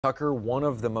Tucker, one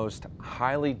of the most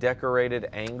highly decorated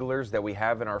anglers that we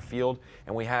have in our field,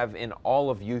 and we have in all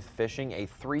of youth fishing, a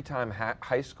three-time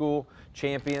high school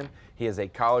champion. He is a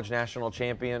college national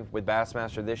champion with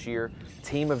Bassmaster this year,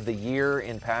 team of the year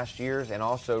in past years, and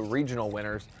also regional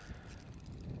winners.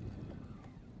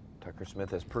 Tucker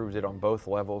Smith has proved it on both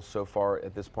levels so far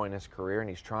at this point in his career, and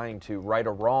he's trying to right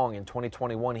a wrong. In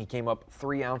 2021, he came up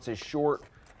 3 ounces short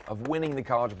of winning the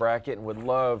college bracket and would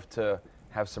love to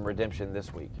have some redemption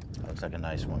this week. Looks like a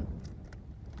nice one.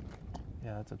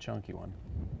 Yeah, that's a chunky one.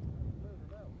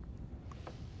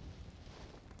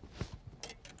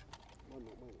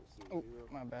 Oh,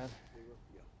 my bad.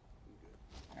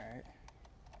 All right.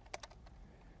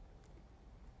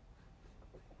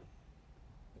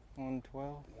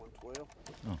 112. 112.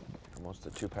 Oh. Almost a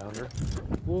 2-pounder.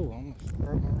 Ooh, almost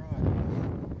broke my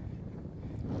rod.